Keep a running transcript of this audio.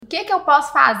que eu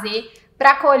posso fazer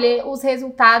para colher os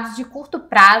resultados de curto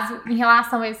prazo em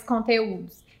relação a esses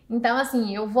conteúdos? Então,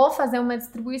 assim, eu vou fazer uma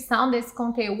distribuição desses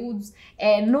conteúdos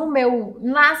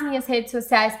nas minhas redes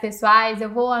sociais pessoais, eu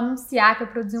vou anunciar que eu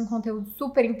produzi um conteúdo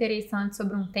super interessante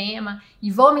sobre um tema e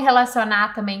vou me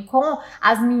relacionar também com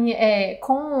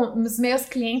os meus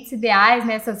clientes ideais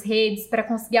nessas redes para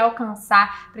conseguir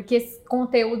alcançar, para que esses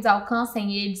conteúdos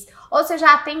alcancem eles. Ou se eu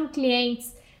já tenho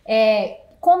clientes,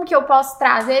 como que eu posso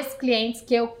trazer esses clientes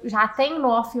que eu já tenho no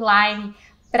offline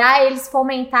para eles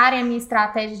fomentarem a minha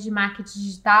estratégia de marketing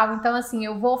digital? Então, assim,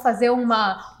 eu vou fazer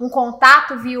um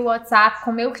contato via WhatsApp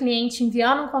com o meu cliente,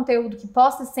 enviando um conteúdo que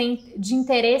possa ser de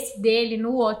interesse dele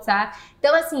no WhatsApp.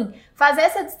 Então, assim, fazer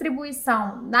essa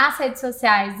distribuição nas redes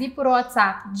sociais e por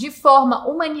WhatsApp de forma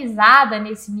humanizada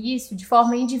nesse início, de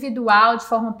forma individual, de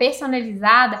forma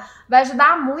personalizada, vai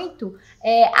ajudar muito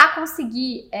a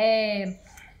conseguir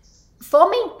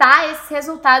fomentar esses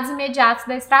resultados imediatos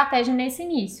da estratégia nesse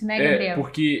início, né, Gabriel?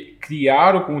 Porque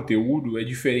criar o conteúdo é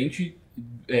diferente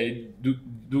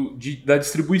da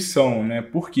distribuição, né?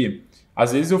 Por quê?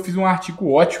 Às vezes eu fiz um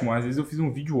artigo ótimo, às vezes eu fiz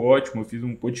um vídeo ótimo, eu fiz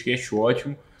um podcast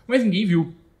ótimo, mas ninguém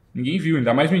viu. Ninguém viu,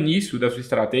 ainda mais no início da sua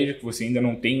estratégia, que você ainda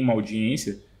não tem uma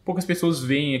audiência, poucas pessoas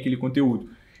veem aquele conteúdo.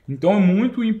 Então é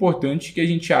muito importante que a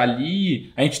gente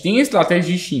alie, a gente tem estratégias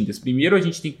distintas. Primeiro a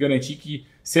gente tem que garantir que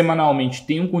semanalmente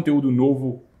tem um conteúdo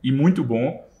novo e muito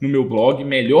bom no meu blog,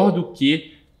 melhor do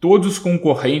que todos os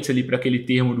concorrentes ali para aquele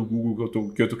termo do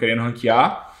Google que eu tô querendo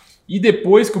ranquear. E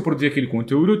depois que eu produzir aquele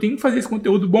conteúdo, eu tenho que fazer esse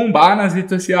conteúdo bombar nas redes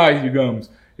sociais,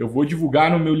 digamos. Eu vou divulgar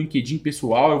no meu LinkedIn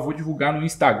pessoal, eu vou divulgar no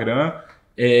Instagram.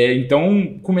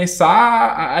 Então,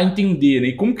 começar a entender,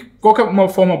 né? Qual que é uma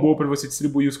forma boa para você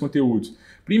distribuir os conteúdos?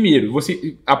 Primeiro,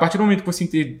 a partir do momento que você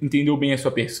entendeu bem a sua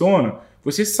persona,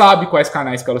 você sabe quais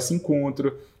canais que ela se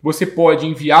encontra, você pode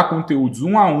enviar conteúdos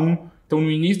um a um. Então,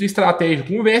 no início da estratégia,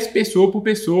 converse pessoa por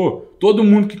pessoa. Todo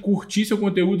mundo que curtir seu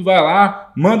conteúdo vai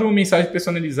lá, manda uma mensagem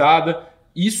personalizada.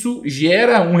 Isso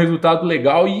gera um resultado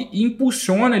legal e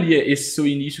impulsiona ali esse seu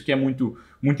início, que é muito,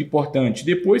 muito importante.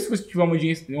 Depois, se você tiver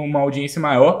uma audiência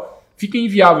maior, fica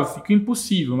inviável, fica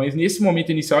impossível. Mas nesse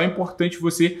momento inicial é importante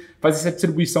você fazer essa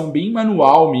distribuição bem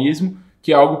manual mesmo,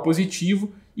 que é algo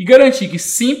positivo, e garantir que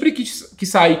sempre que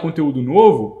sair conteúdo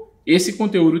novo, esse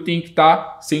conteúdo tem que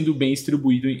estar sendo bem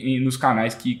distribuído nos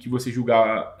canais que você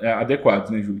julgar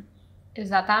adequados, né, Júlia?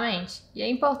 Exatamente. E é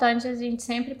importante a gente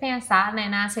sempre pensar, né,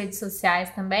 nas redes sociais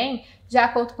também, de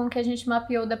acordo com o que a gente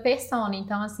mapeou da persona.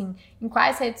 Então, assim, em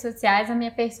quais redes sociais a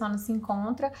minha persona se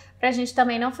encontra, para a gente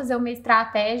também não fazer uma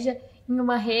estratégia em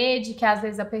uma rede que às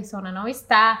vezes a persona não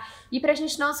está, e para a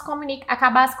gente não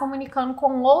acabar se comunicando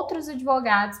com outros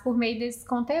advogados por meio desses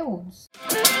conteúdos.